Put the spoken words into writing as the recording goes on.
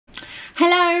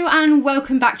Hello and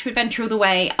welcome back to Adventure All the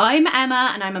Way. I'm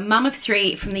Emma and I'm a mum of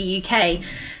 3 from the UK.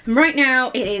 And right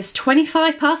now it is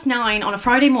 9:25 on a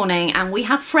Friday morning and we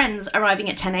have friends arriving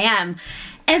at 10 AM.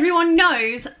 Everyone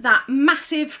knows that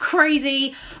massive,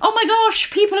 crazy, oh my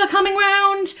gosh, people are coming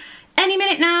round any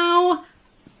minute now.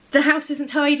 The house isn't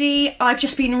tidy. I've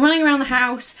just been running around the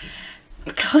house,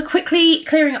 quickly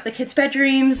clearing up the kids'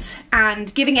 bedrooms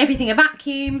and giving everything a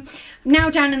vacuum.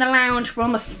 Now down in the lounge, we're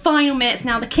on the final minutes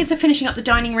now. The kids are finishing up the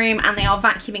dining room and they are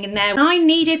vacuuming in there. I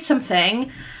needed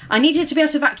something. I needed to be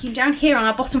able to vacuum down here on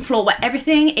our bottom floor where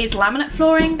everything is laminate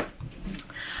flooring.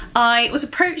 I was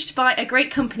approached by a great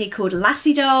company called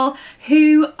Lassie Doll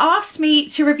who asked me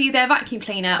to review their vacuum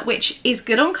cleaner, which is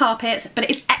good on carpets, but it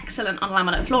is excellent on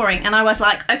laminate flooring. And I was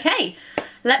like, okay,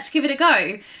 let's give it a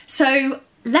go. So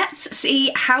let's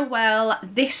see how well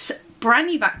this brand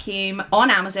new vacuum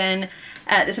on Amazon,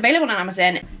 that's available on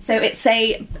Amazon. So it's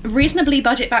a reasonably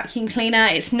budget vacuum cleaner.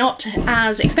 It's not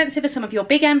as expensive as some of your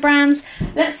big end brands.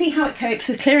 Let's see how it copes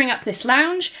with clearing up this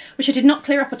lounge, which I did not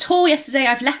clear up at all yesterday.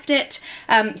 I've left it.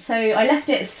 So I left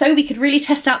it so we could really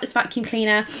test out this vacuum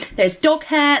cleaner. There's dog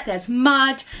hair, there's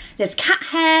mud, there's cat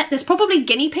hair, there's probably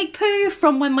guinea pig poo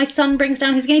from when my son brings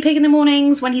down his guinea pig in the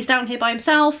mornings when he's down here by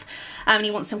himself and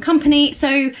he wants some company.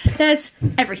 So there's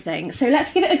everything. So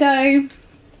let's give it a go.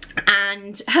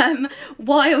 And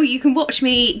while you can watch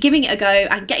me giving it a go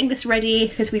and getting this ready,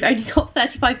 because we've only got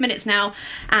 35 minutes now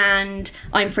and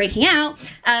I'm freaking out,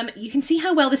 you can see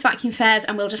how well this vacuum fares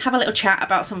and we'll just have a little chat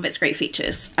about some of its great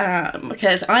features,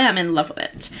 because I am in love with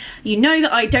it. You know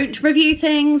that I don't review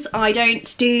things, I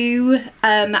don't do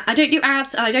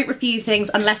ads, and I don't review things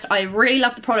unless I really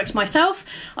love the product myself.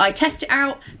 I test it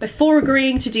out before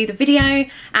agreeing to do the video,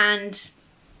 and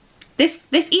this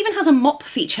even has a mop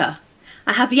feature.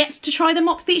 I have yet to try the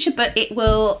mop feature, but it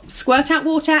will squirt out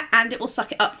water and it will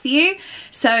suck it up for you.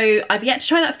 So I've yet to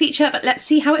try that feature, but let's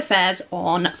see how it fares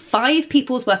on 5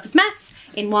 people's worth of mess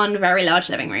in one very large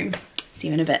living room. See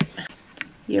you in a bit.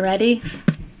 You ready?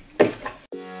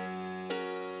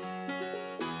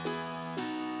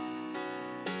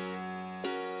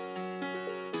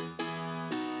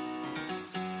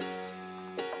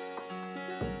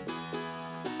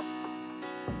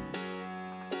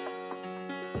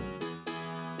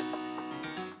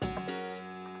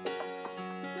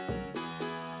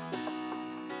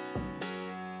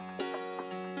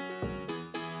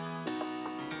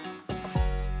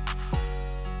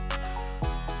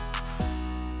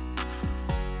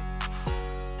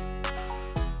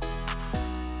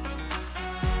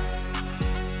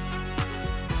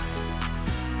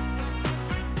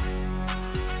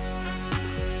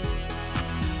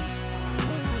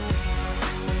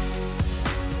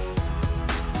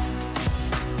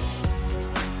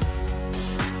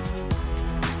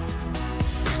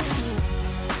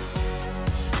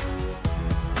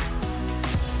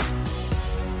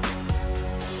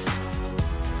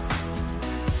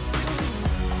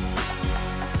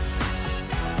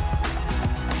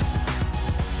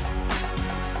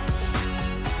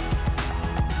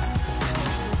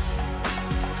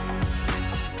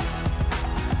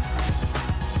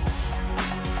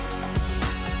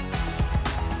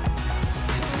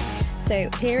 So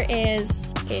here it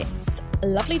is. It's a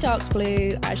lovely dark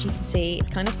blue, as you can see. It's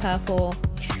kind of purple,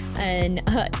 and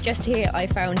just here I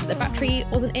found the battery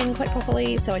wasn't in quite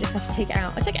properly, so I just had to take it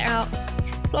out. I took it out,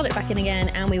 slot it back in again,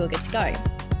 and we were good to go.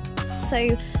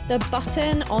 So the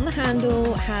button on the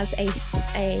handle has a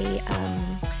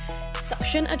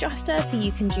suction adjuster, so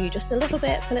you can do just a little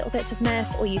bit for little bits of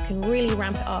mess, or you can really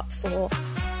ramp it up for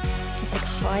like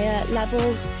higher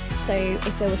levels. So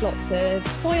if there was lots of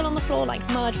soil on the floor, like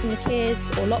mud from the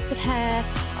kids, or lots of hair,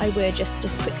 I would just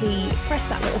quickly press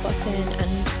that little button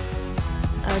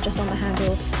and adjust on the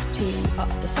handle to up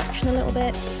the suction a little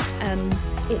bit.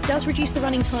 It does reduce the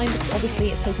running time because obviously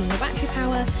it's taking the battery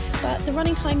power, but the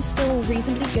running time is still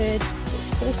reasonably good. It's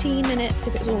 14 minutes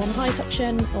if it was all on high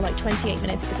suction, or like 28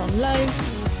 minutes if it's on low,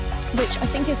 which I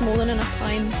think is more than enough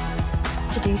time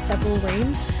to do several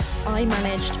rooms. I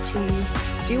managed to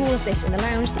do all of this in the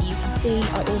lounge that you can see.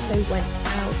 I also went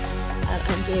out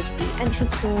and did the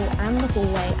entrance hall and the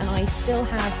hallway, and I still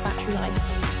have battery life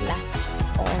left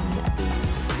on the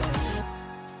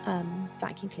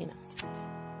vacuum cleaner.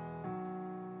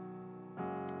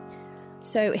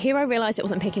 So here I realised it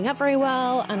wasn't picking up very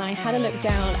well, and I had a look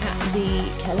down at the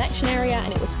collection area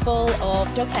and it was full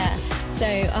of dog hair. So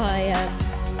I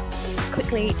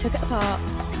quickly took it apart.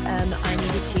 I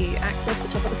needed to access the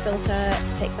top of the filter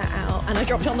to take that out, and I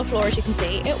dropped it on the floor, as you can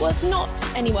see. It was not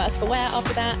any worse for wear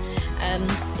after that,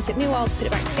 It took me a while to put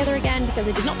it back together again because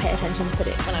I did not pay attention to put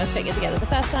it when I was putting it together the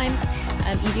first time.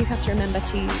 You do have to remember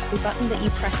the button that you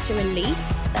press to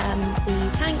release the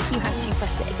tank, you have to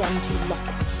press it again to lock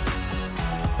it.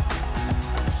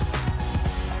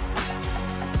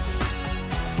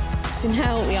 So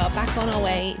now we are back on our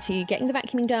way to getting the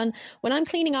vacuuming done. When I'm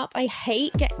cleaning up, I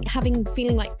hate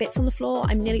feeling like bits on the floor.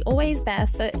 I'm nearly always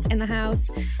barefoot in the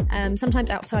house, sometimes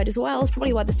outside as well. It's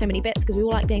probably why there's so many bits, because we all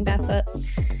like being barefoot.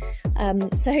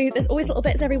 So there's always little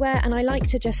bits everywhere, and I like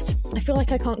to I feel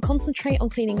like I can't concentrate on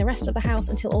cleaning the rest of the house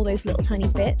until all those little tiny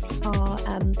bits are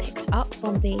picked up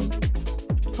from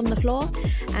the floor.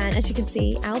 And as you can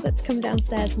see, Albert's come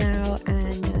downstairs now,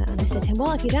 and I said to him,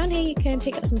 well, if you're down here, you can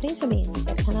pick up some things for me. And he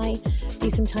said, can I do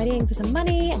some tidying for some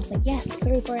money? And I was like, yes, let's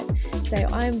go for it. So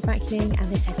I'm vacuuming,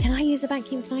 and they said, can I use a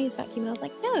vacuum? Can I use a vacuum? And I was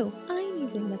like, no, I'm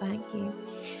using the vacuum.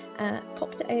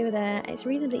 Popped it over there. It's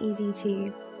reasonably easy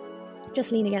to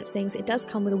just lean against things. It does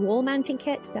come with a wall mounting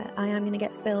kit that I am going to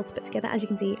get Phil to put together. As you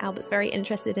can see, Albert's very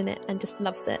interested in it and just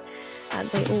loves it.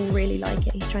 They all really like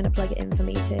it. He's trying to plug it in for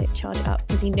me to charge it up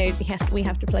because he knows we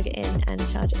have to plug it in and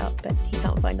charge it up, but he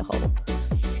can't find the hole.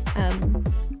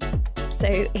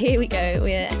 So here we go.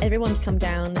 Everyone's come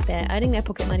down. They're earning their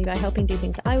pocket money by helping do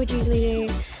things that I would usually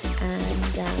do,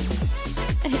 and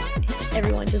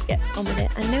everyone just gets on with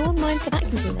it, and no one minds the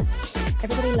vacuum cleaner.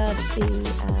 Everybody loves the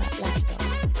last job.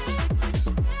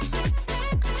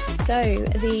 So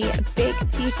the big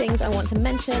few things I want to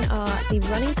mention are the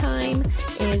running time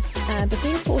is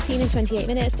between 14 and 28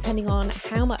 minutes, depending on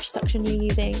how much suction you're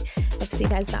using. Obviously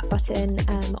there's that button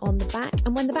on the back,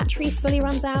 and when the battery fully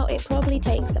runs out, it probably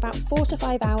takes about 4 to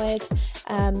 5 hours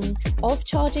of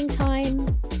charging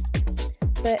time.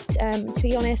 But to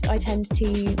be honest, I tend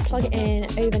to plug it in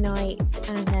overnight,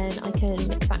 and then I can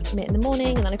vacuum it in the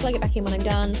morning, and then I plug it back in when I'm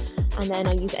done, and then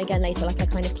I use it again later. Like, I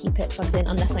kind of keep it plugged in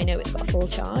unless I know it's got a full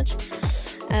charge.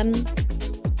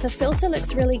 The filter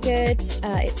looks really good.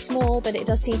 It's small, but it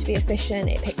does seem to be efficient.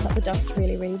 It picks up the dust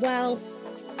really, really well.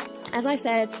 As I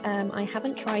said, I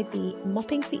haven't tried the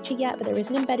mopping feature yet, but there is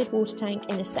an embedded water tank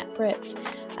in a separate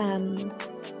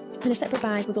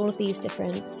bag with all of these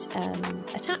different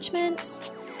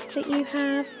attachments that you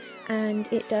have,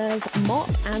 and it does mop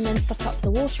and then suck up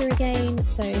the water again,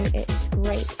 so it's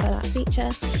great for that feature.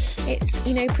 It's,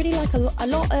 you know, pretty like a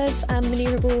lot of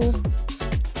maneuverable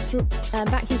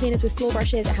vacuum cleaners with floor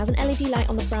brushes. It has an LED light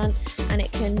on the front, and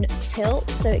it can tilt,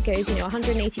 so it goes, you know,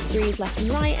 180 degrees left and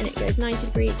right, and it goes 90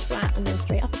 degrees flat and then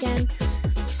straight up again.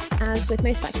 As with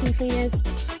most vacuum cleaners,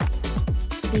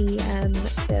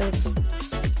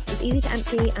 it's easy to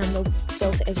empty, and the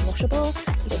filter is washable.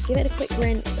 You just give it a quick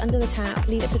rinse under the tap,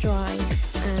 leave it to dry,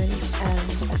 and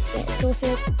that's it,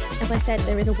 sorted. As I said,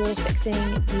 there is a wall fixing.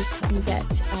 You get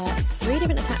 3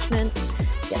 different attachments.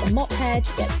 You get the mop head,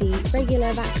 you get the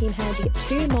regular vacuum head, you get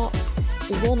 2 mops,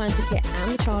 the wall mounted kit,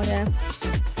 and the charger.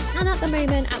 And at the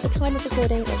moment, at the time of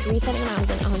recording, it's retailing on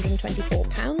Amazon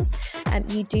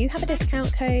 £124. You do have a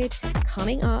discount code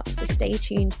coming up, so stay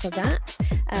tuned for that.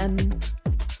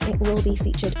 It will be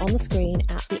featured on the screen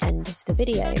at the end of the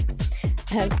video.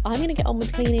 I'm going to get on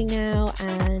with cleaning now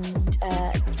and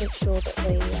make sure that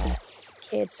the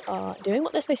kids are doing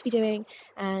what they're supposed to be doing,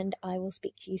 and I will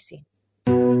speak to you soon.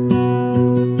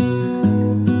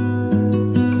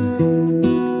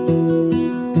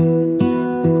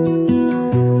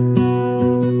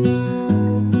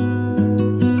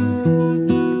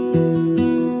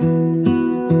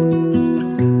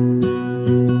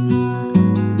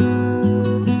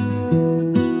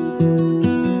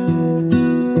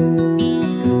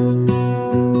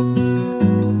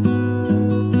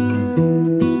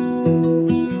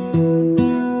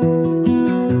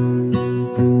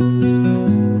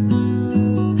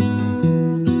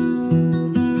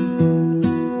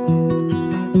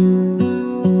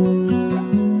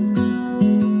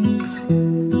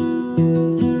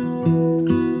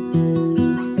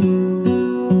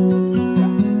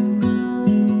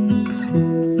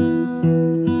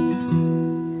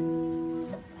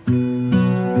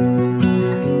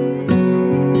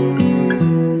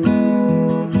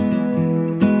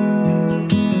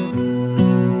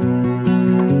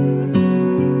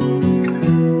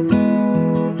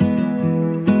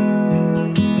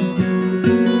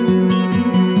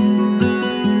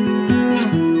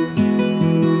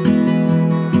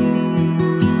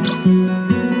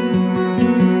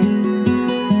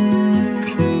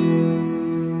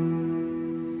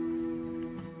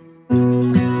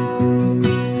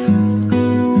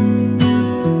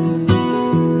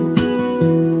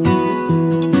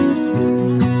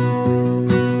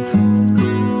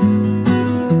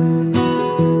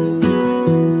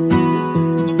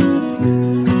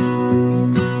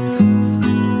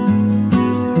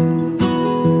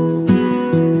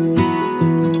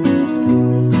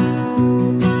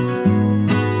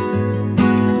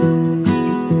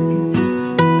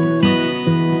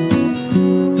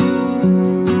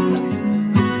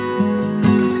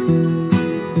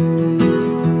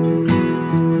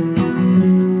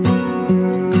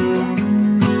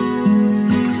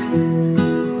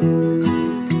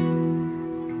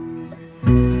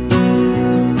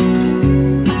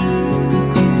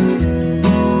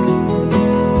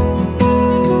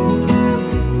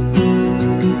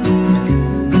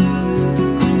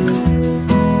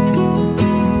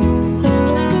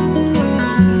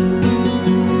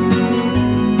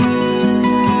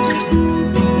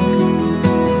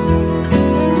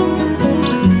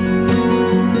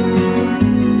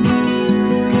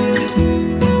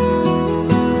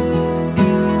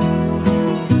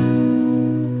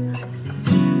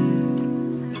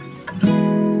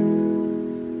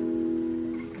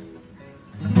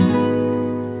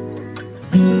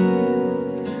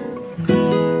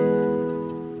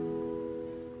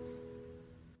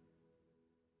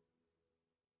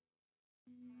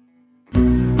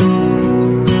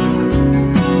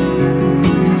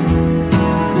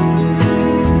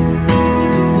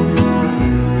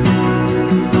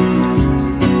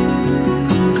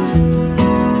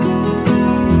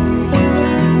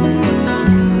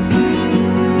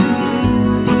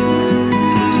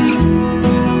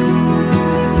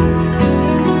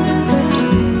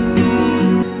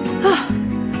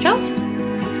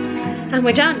 And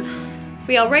we're done.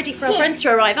 We are ready for our friends to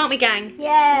arrive, aren't we, gang?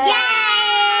 Yeah. Yeah.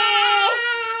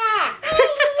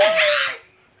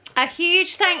 A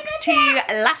huge thanks to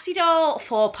Lassie Doll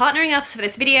for partnering us for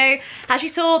this video. As you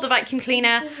saw, the vacuum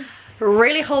cleaner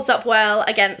really holds up well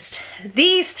against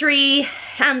these three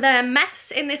and their mess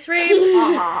in this room. And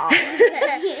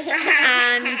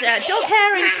dog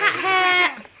hair and cat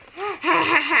hair.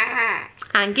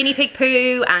 And guinea pig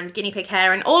poo and guinea pig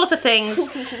hair and all of the things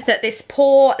that this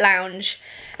poor lounge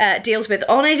deals with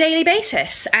on a daily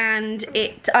basis. And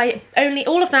I only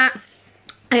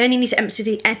need to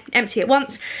empty it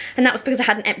once, and that was because I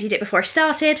hadn't emptied it before I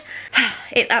started.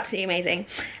 It's absolutely amazing.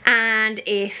 And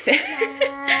if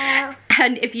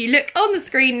you look on the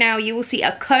screen now, you will see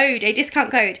a code, a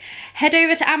discount code. Head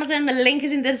over to Amazon, the link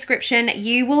is in the description.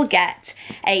 You will get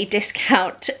a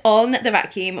discount on the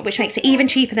vacuum, which makes it even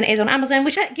cheaper than it is on Amazon.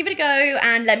 Give it a go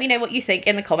and let me know what you think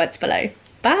in the comments below.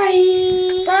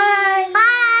 Bye. Bye.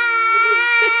 Bye.